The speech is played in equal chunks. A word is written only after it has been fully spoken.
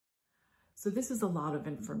So this is a lot of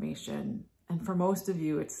information. And for most of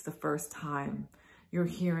you, it's the first time you're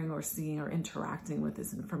hearing or seeing or interacting with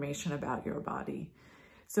this information about your body.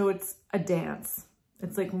 So it's a dance.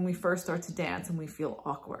 It's like when we first start to dance and we feel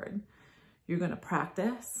awkward. You're going to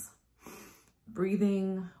practice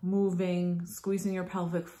breathing, moving, squeezing your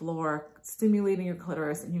pelvic floor, stimulating your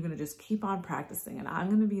clitoris, and you're going to just keep on practicing. And I'm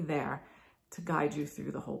going to be there to guide you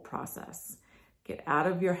through the whole process. Get out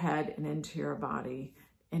of your head and into your body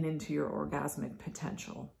and into your orgasmic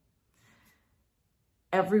potential.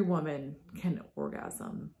 Every woman can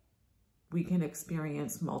orgasm. We can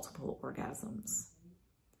experience multiple orgasms.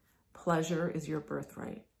 Pleasure is your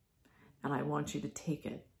birthright, and I want you to take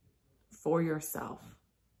it for yourself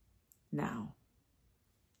now.